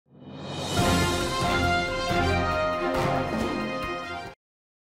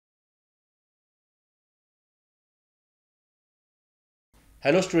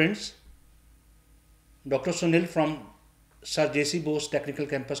Hello students, Dr. Sunil from Sir J.C. Bose Technical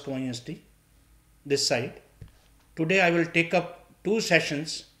Campus, Goa University, this side. Today I will take up two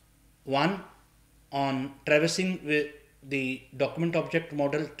sessions, one on traversing with the document object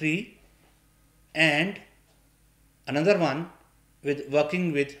model tree and another one with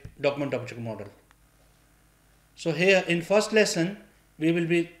working with document object model. So here in first lesson we will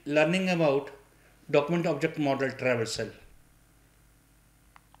be learning about document object model traversal.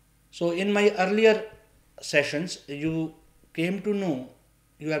 So in my earlier sessions, you came to know,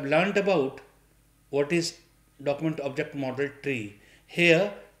 you have learned about what is document object model tree.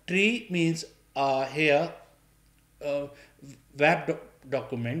 Here, tree means here web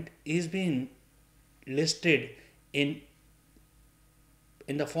document is being listed in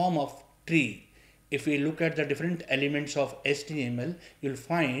the form of tree. If we look at the different elements of HTML, you'll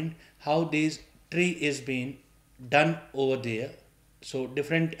find how this tree is being done over there. So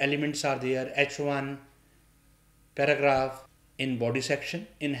different elements are there, h1, paragraph, in body section,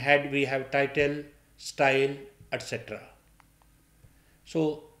 in head we have title, style, etc.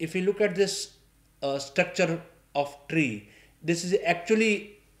 So if we look at this structure of tree, this is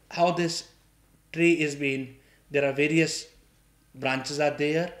actually how this tree is being, there are various branches are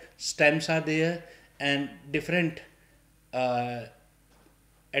there, stems are there, and different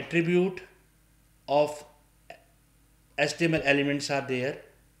attribute of HTML elements are there.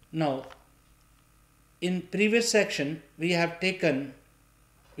 Now, in previous section, we have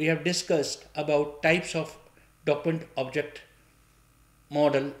discussed about types of document object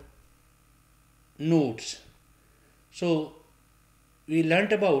model nodes. So, we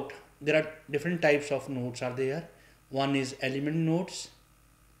learnt about there are different types of nodes are there. One is element nodes,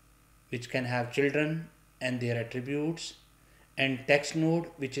 which can have children and their attributes, and text node,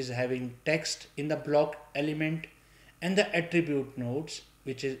 which is having text in the block element, and the attribute nodes,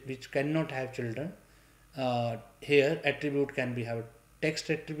 which cannot have children. Here attribute can be have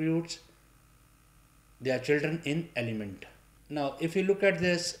text attributes, they are children in element. Now if you look at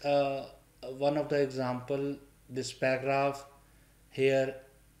this one of the example, this paragraph, here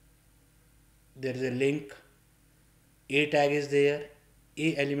there is a link, a tag is there,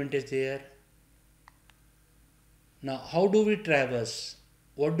 a element is there. Now how do we traverse?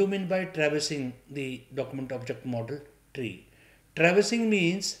 What do you mean by traversing the document object model tree? Traversing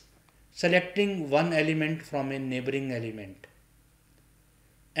means selecting one element from a neighboring element.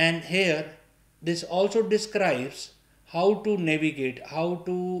 And here this also describes how to navigate, how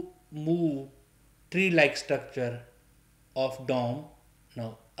to move tree-like structure of DOM.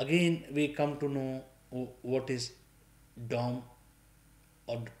 Now again we come to know what is DOM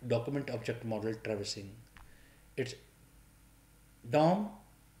or document object model traversing. It's DOM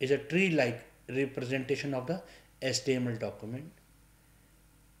is a tree-like representation of the HTML document.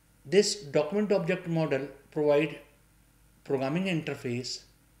 This document object model provide programming interface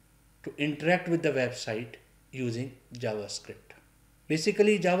to interact with the website using JavaScript.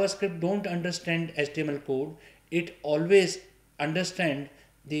 Basically, JavaScript don't understand HTML code. It always understand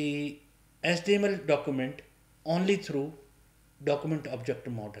the HTML document only through document object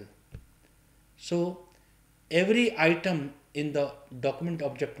model. So every item in the document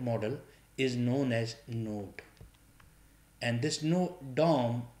object model is known as node. And this node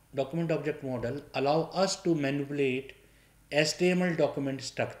DOM document object model allow us to manipulate HTML document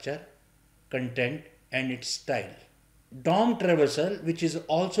structure, content, and its style. DOM traversal, which is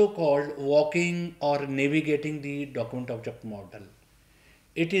also called walking or navigating the document object model.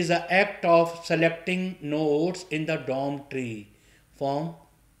 It is an act of selecting nodes in the DOM tree from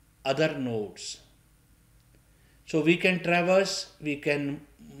other nodes. So we can traverse, we can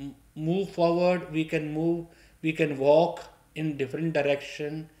move forward, we can walk in different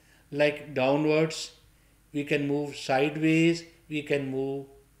direction, like downwards, we can move sideways, we can move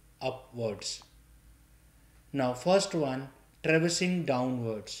upwards. Now first one, traversing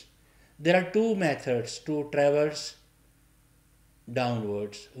downwards. There are two methods to traverse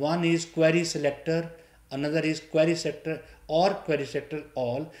downwards. One is query selector, another is query selector or query selector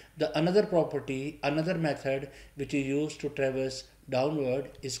all. The another property, another method which is used to traverse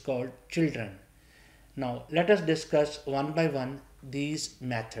downward is called children. Now let us discuss one by one these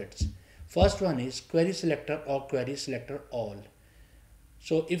methods. First one is query selector or query selector all.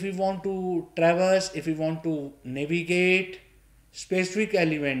 So if we want to traverse, if we want to navigate specific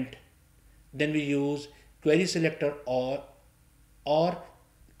element, then we use query selector or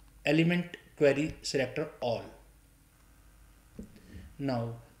element query selector all.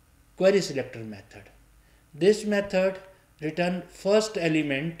 Now query selector method. This method return first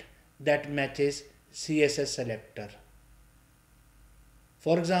element that matches CSS selector.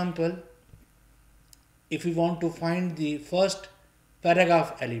 For example, if we want to find the first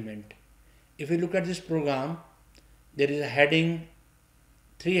paragraph element, if we look at this program, there is a heading,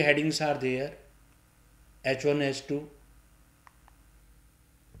 three headings are there, H1, H2.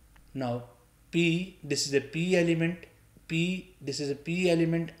 Now P, this is a P element, P, this is a P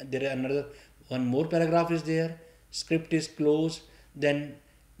element, there is another one more paragraph is there, script is closed, then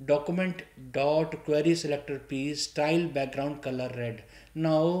document dot query selector P, style background color red.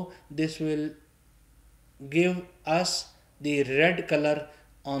 Now this will give us the red color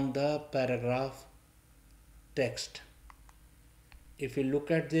on the paragraph text. If we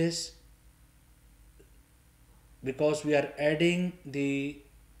look at this, because we are adding the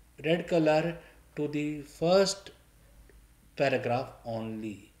red color to the first paragraph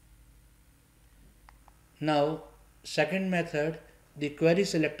only. Now second method, the query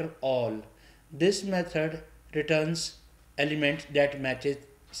selector all. This method returns element that matches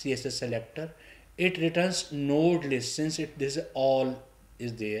CSS selector. It returns node list since this all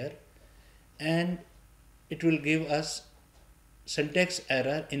is there, and it will give us syntax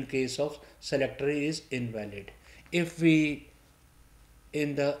error in case of selector is invalid. If we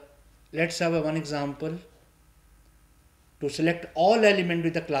let's have one example to select all element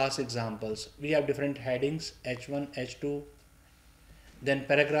with the class examples. We have different headings, H1, H2, then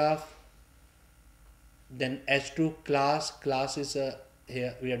paragraph, then H2 class is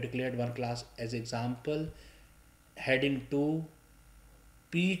here we have declared one class as example, heading 2,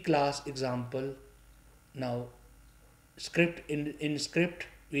 P class example. Now script, in script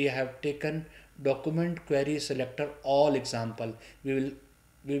we have taken document query selector all example. We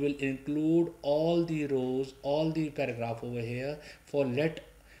will include all the rows, all the paragraph over here. For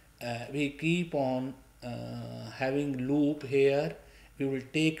we keep on having loop here. We will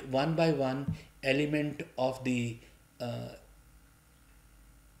take one by one element of the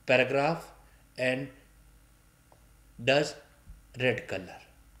paragraph and does red color.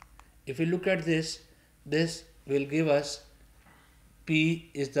 If we look at this, this will give us P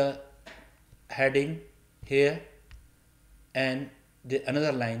is the heading here, and the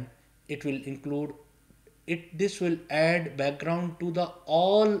another line it will include it. This will add background to the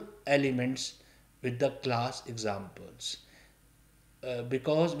all elements with the class examples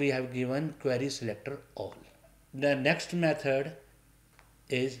because we have given query selector all. The next method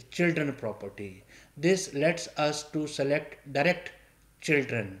is children property. This lets us to select direct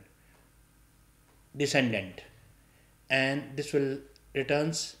children descendant, and this will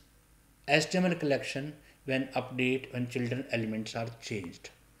returns HTML collection when children elements are changed.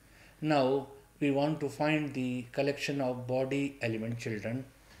 Now we want to find the collection of body element children.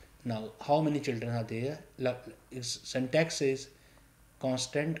 Now how many children are there? Syntax is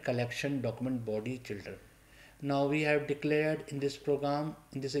constant collection document body children. Now we have declared in this program,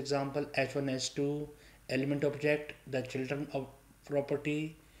 in this example, H1, H2, element object, the children of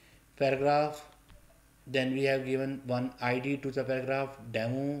property, paragraph, then we have given one ID to the paragraph,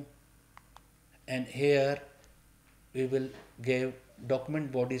 demo, and here we will give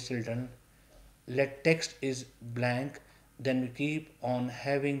document body children, let text is blank, then we keep on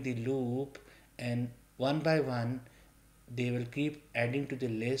having the loop, and one by one they will keep adding to the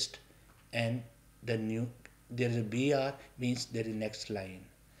list, and the new there is a BR means there is next line.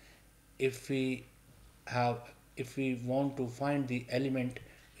 If we want to find the element,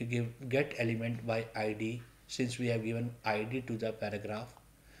 we give get element by ID, since we have given ID to the paragraph.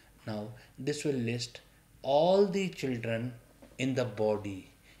 Now this will list all the children in the body,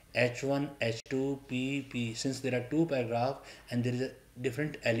 H1, H2, P. Since there are two paragraphs and there is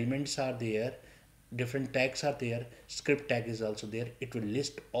different elements are there, different tags are there, script tag is also there, it will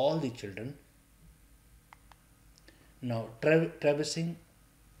list all the children. Now traversing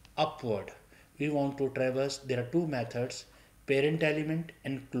upward, we want to traverse. There are two methods, parent element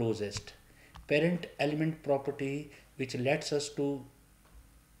and closest. Parent element property which lets us to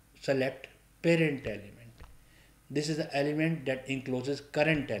select parent element. This is the element that encloses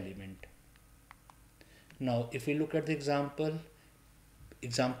current element. Now if we look at the example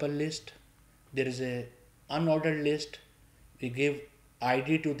list, there is a unordered list. We give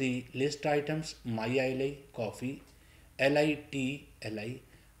ID to the list items, my li coffee, li,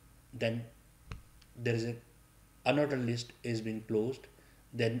 then there is a unordered list is being closed,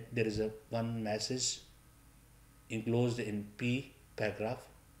 then there is a one message enclosed in P paragraph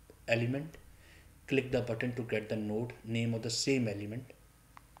element. Click the button to get the node name of the same element.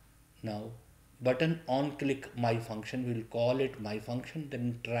 Now button on click my function, we will call it my function,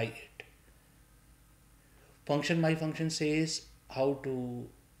 then try it. Function my function says how to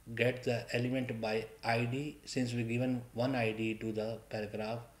get the element by ID. Since we given one ID to the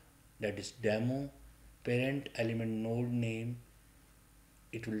paragraph, that is demo, parent element node name,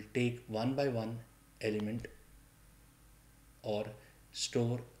 it will take one by one element or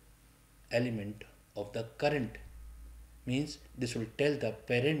store element of the current, means this will tell the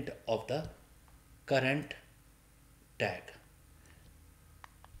parent of the current tag.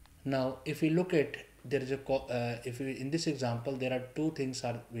 Now if we look at, there is a if we, in this example there are two things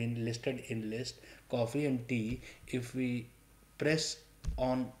are being listed in list, coffee and tea. If we press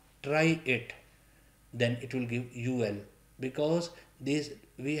on try it, then it will give UL, because this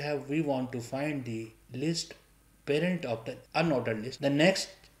we want to find the list parent of the unordered list. The next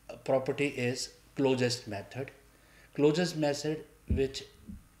property is closest method. Closest method which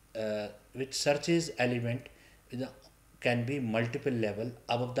searches element with can be multiple level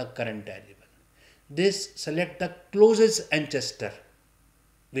above the current variable. This select the closest ancestor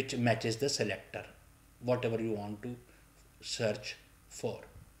which matches the selector, whatever you want to search for.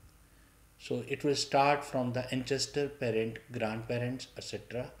 So it will start from the ancestor, parent, grandparents,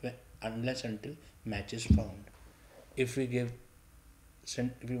 etc. unless until match is found. If we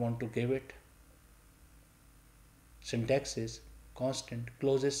want to give it, syntax is constant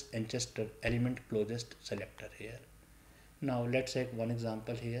closest ancestor element closest selector here. Now let's take one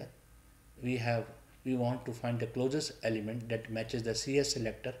example here. We want to find the closest element that matches the CS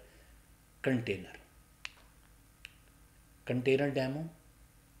selector container. Container demo.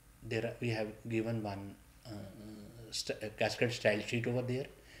 There we have given one cascade style sheet over there.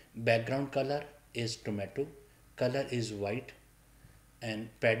 Background color is tomato, color is white, and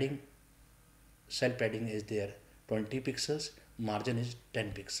padding, cell padding is there 20 pixels, margin is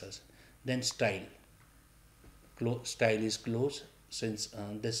 10 pixels. Then style, style is close, since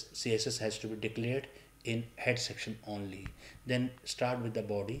this CSS has to be declared in head section only. Then start with the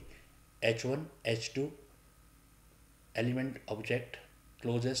body, h1, h2, element object,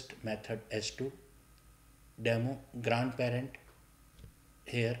 closest method s2, demo, grandparent.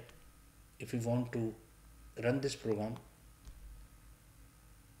 Here if we want to run this program,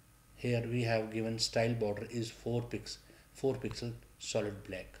 here we have given style border is 4 pixel solid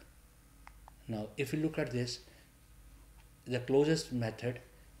black. Now if you look at this, the closest method,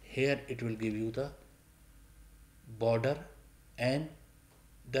 here it will give you the border and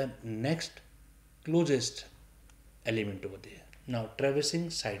the next closest element over there. Now traversing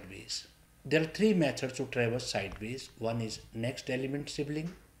sideways. There are three methods to traverse sideways. One is next element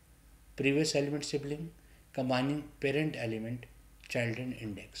sibling, previous element sibling, combining parent element, child and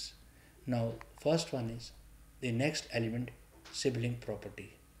index. Now first one is the next element sibling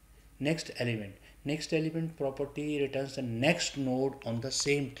property. Next element property returns the next node on the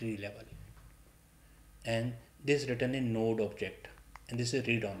same tree level, and this written in node object, and this is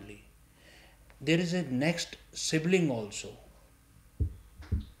read only. There is a next sibling also.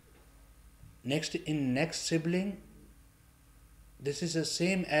 Next sibling, this is the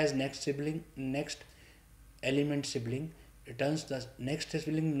same as next sibling. Next element sibling returns the next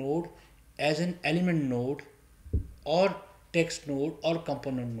sibling node as an element node or text node or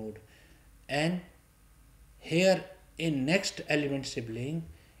component node. And here in next element sibling,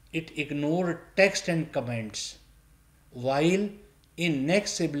 it ignores text and comments, while in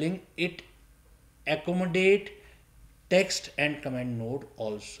next sibling it accommodate text and comment node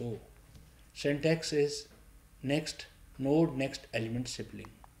also. Syntax is next node next element sibling.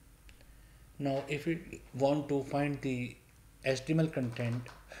 Now if we want to find the HTML content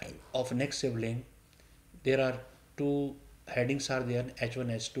of next sibling, there are two headings are there, h1,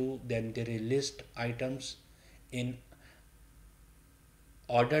 h2. Then there is list items in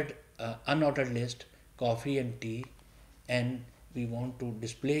ordered unordered list, coffee and tea, and we want to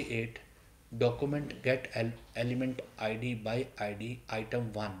display it. Document get element id by id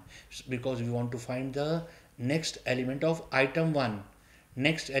item 1, because we want to find the next element of item 1.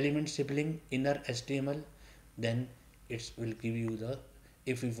 Next element sibling inner HTML, then it will give you the,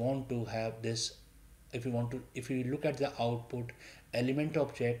 if we want to have this, if we look at the output element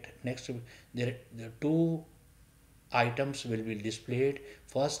object, next there the two items will be displayed.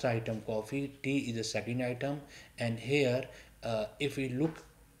 First item coffee, tea is the second item, and here if we look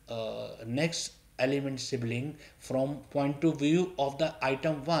next element sibling from point of view of the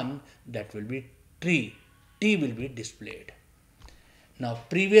item 1, that will be tree, T will be displayed. Now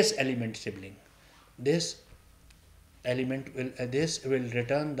previous element sibling, this element will this will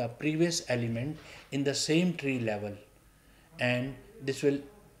return the previous element in the same tree level, and this will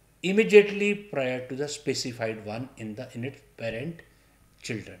immediately prior to the specified one in the init parent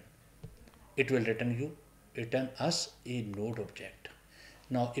children. It will return us a node object.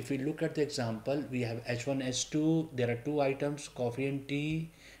 Now, if we look at the example, we have H1, H2. There are two items, coffee and tea,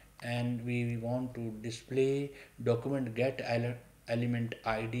 and we want to display document get element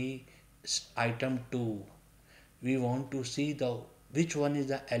ID item 2. We want to see the which one is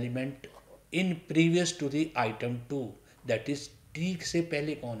the element in previous to the item 2. That is tea से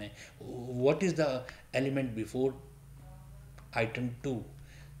पहले कौन है? What is the element before item 2?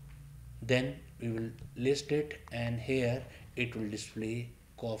 Then we will list it, and here it will display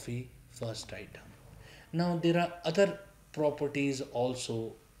coffee first item. Now there are other properties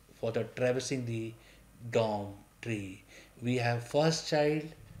also for the traversing the DOM tree. We have first child,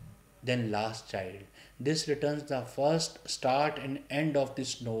 then last child. This returns the first, start and end of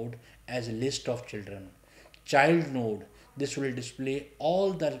this node as a list of children. Child node, this will display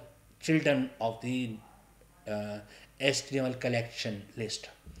all the children of the HTML collection list.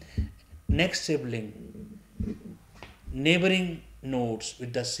 Next sibling, neighboring nodes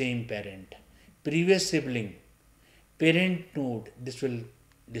with the same parent. Previous sibling, parent node, this will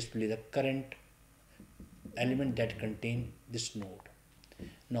display the current element that contain this node.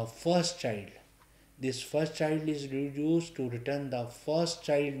 Now first child, this first child is used to return the first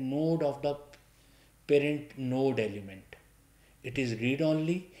child node of the parent node element. It is read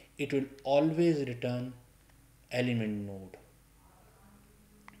only, it will always return element node.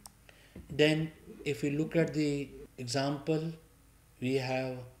 Then if we look at the example, we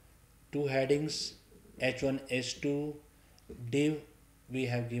have two headings, H1, H2, div, we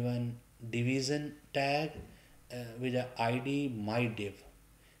have given division tag with the ID my div.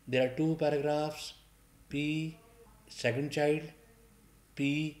 There are two paragraphs, P second child,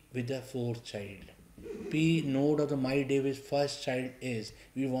 P with the fourth child. P node of the my div is first child is.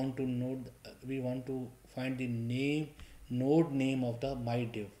 We want to find the node name of the my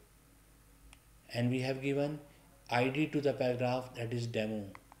div. And we have given ID to the paragraph, that is demo.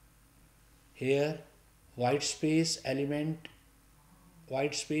 Here white space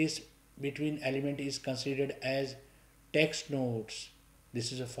between element is considered as text nodes.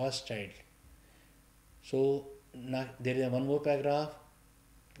 This is a first child. So now there is one more paragraph.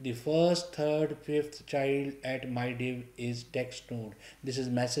 The first, third, fifth child at my div is text node. This is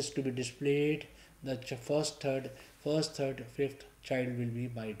message to be displayed. The first, third, fifth child will be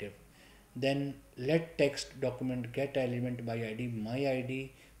my div. Then let text document get element by ID my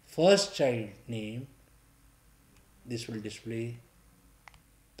ID first child name. This will display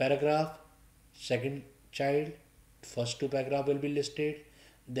paragraph, second child, first two paragraph will be listed.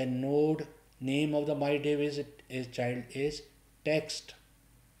 Then node name of the my div is child is text.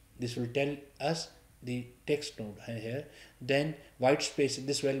 This will tell us the text node here. Then white space,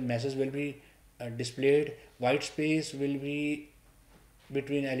 this message will be displayed. White space will be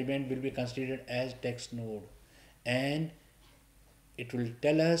between element will be considered as text node, and it will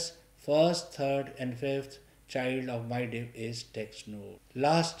tell us first, third and fifth child of my div is text node.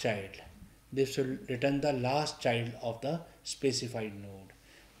 Last child, this will return the last child of the specified node.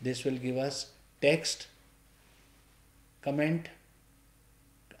 This will give us text, comment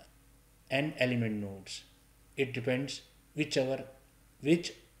and element nodes. It depends which of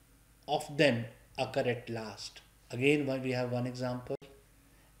them occur at last. Again we have one example.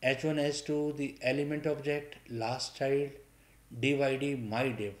 H1, H2, the element object, last child, div ID, my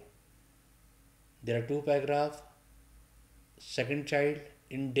div. There are two paragraphs, second child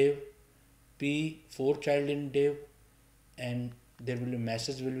in div, P, fourth child in div, and there will be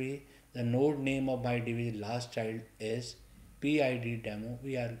message will be the node name of my div is last child is PID demo.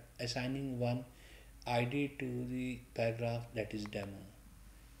 We are assigning one ID to the paragraph, that is demo.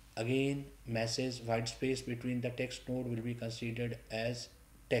 Again message white space between the text node will be considered as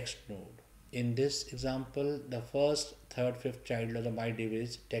text node. In this example, the first, third, fifth child of the my div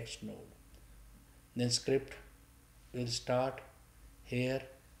is text node. Then script will start here.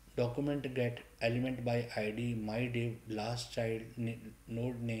 Document get element by ID my div last child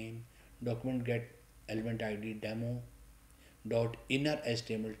node name. Document get element ID demo dot inner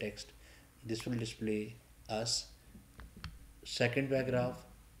HTML text. This will display us second paragraph,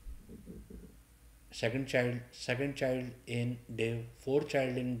 second child in div, fourth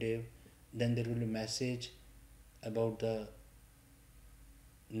child in div. Then there will be message about the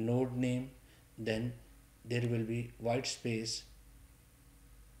node name. Then there will be white space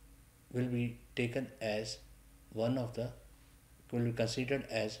will be taken as one of the will be considered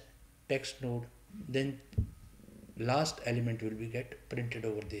as text node. Then last element will be get printed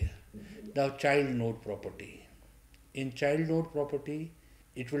over there. The child node property. In child node property,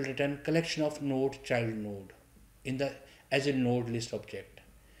 it will return collection of node child node in the as a node list object.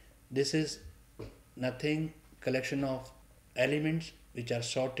 This is nothing collection of elements which are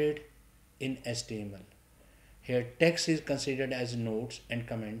sorted in HTML. Here text is considered as nodes and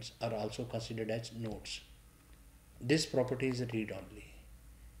comments are also considered as nodes. This property is read only.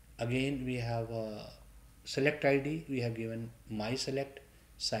 Again we have a select ID, we have given my select,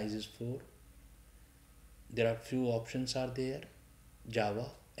 size is 4. There are few options are there: Java,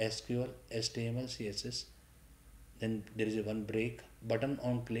 SQL, HTML, CSS. Then there is a one break button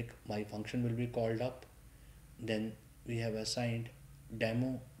on click, my function will be called up. Then we have assigned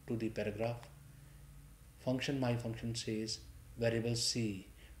demo to the paragraph. Function my function says variable C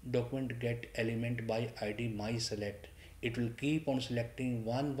document get element by ID my select. It will keep on selecting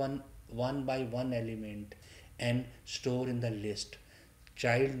one by one element and store in the list.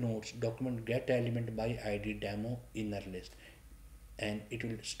 Child nodes document get element by ID demo inner list, and it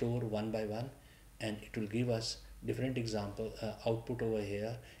will store one by one, and it will give us different example output over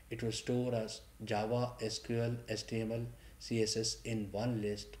here. It will store us Java, SQL, HTML, CSS in one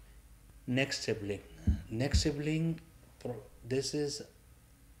list. Next sibling. Next sibling, this is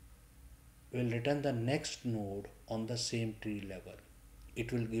will return the next node on the same tree level.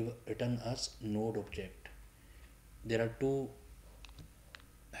 It will return us node object. There are two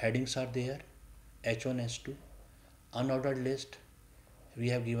headings are there, H1, H2. Unordered list, we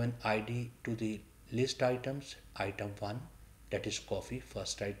have given ID to the list items, item 1, that is coffee,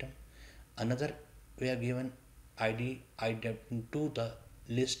 first item. Another, we have given ID item to the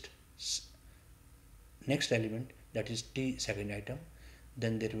list next element, that is T, second item.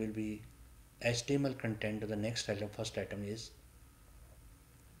 Then there will be HTML content to the next item, first item is,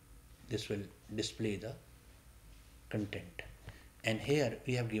 this will display the content. And here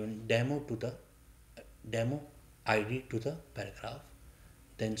we have given demo to the demo ID to the paragraph.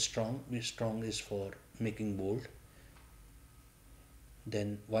 Then strong is for making bold.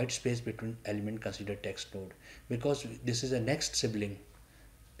 Then white space between element considered text node, because this is a next sibling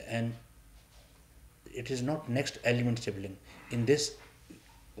and it is not next element sibling. In this,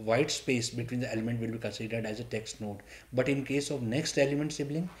 white space between the element will be considered as a text node, but in case of next element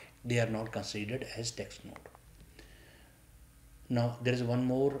sibling, they are not considered as text node. Now there is one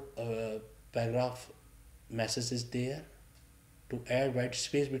more paragraph message is there. To add white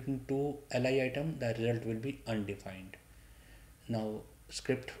space between two li item, the result will be undefined. Now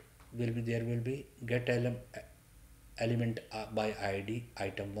script will be, there will be get element by ID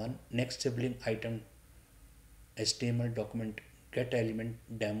item 1, next sibling item HTML document get element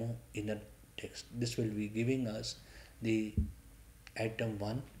demo inner text. This will be giving us the item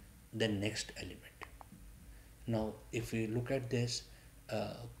 1, then next element. Now if we look at this,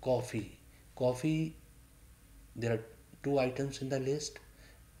 coffee, there are two items in the list,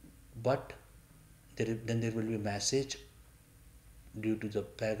 but then there will be a message due to the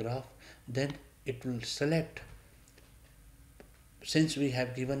paragraph. Then it will select, since we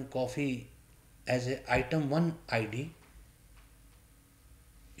have given coffee as a item 1 ID,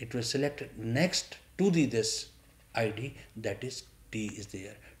 it will select next to this ID, that is T is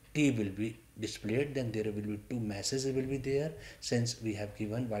there. T will be displayed, then there will be two messages will be there. Since we have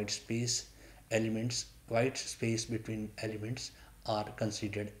given white space elements, white space between elements are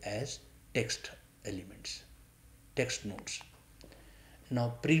considered as text elements, text nodes.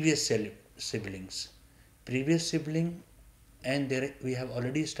 Now previous siblings, previous sibling, and there we have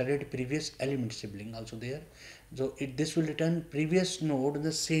already studied previous element sibling also there. So this will return previous node in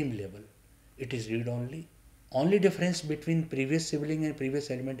the same level. It is read only. Only difference between previous sibling and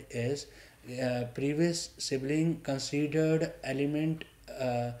previous element is previous sibling considered element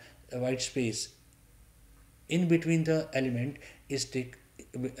white space in between the element is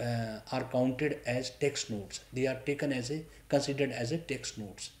are counted as text nodes. They are taken as considered as a text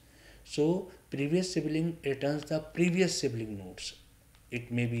nodes. So previous sibling returns the previous sibling nodes.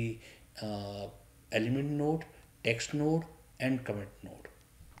 It may be element node, text node, and comment node.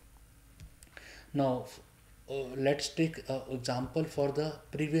 Now let's take an example for the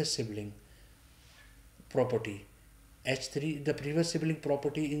previous sibling property. H3, the previous sibling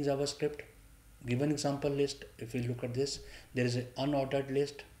property in JavaScript. Given example list, if we look at this, there is an unordered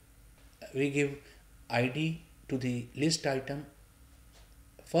list. We give ID to the list item,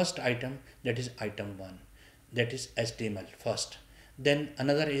 first item, that is item 1, that is HTML first. Then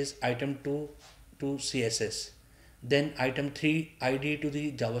another is item 2 to CSS. Then item 3 ID to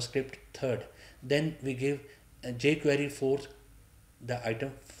the JavaScript third. Then we give jQuery fourth, the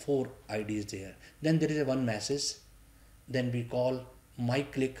item 4 ID is there. Then there is a one message. Then we call my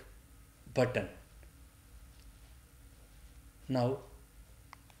click button. Now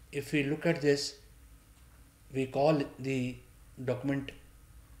if we look at this, we call the document,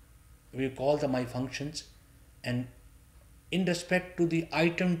 we call the my functions, and in respect to the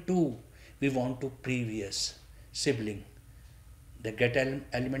item 2, we want to previous sibling, the get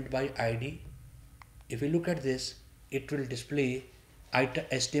element by id. If we look at this, it will display item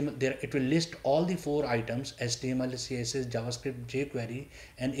HTML. There it will list all the 4 items: HTML, CSS, JavaScript, jQuery.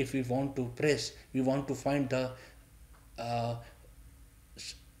 And if we want to press, we want to find the uh,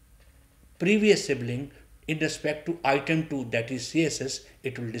 previous sibling in respect to item 2, that is CSS.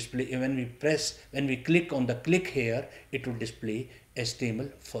 It will display when we click on the click here, it will display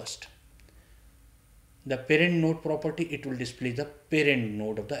HTML first. The parent node property, it will display the parent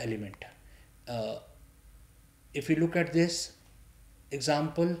node of the element. If you look at this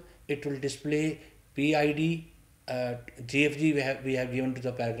example, it will display PID, GFG we have given to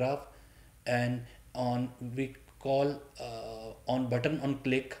the paragraph, and on we call on button on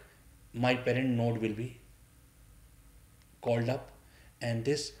click, my parent node will be called up, and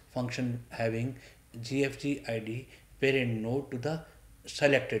this function having GFG ID parent node to the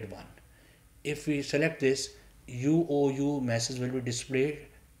selected one. If we select this, UOU message will be displayed.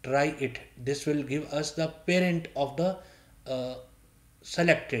 Try it. This will give us the parent of the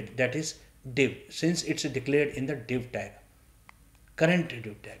selected, that is div, since it's declared in the div tag, current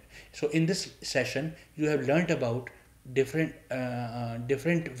div tag. So in this session, you have learnt about different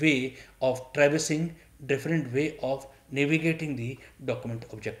way of traversing, different way of navigating the document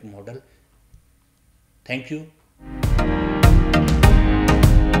object model. Thank you.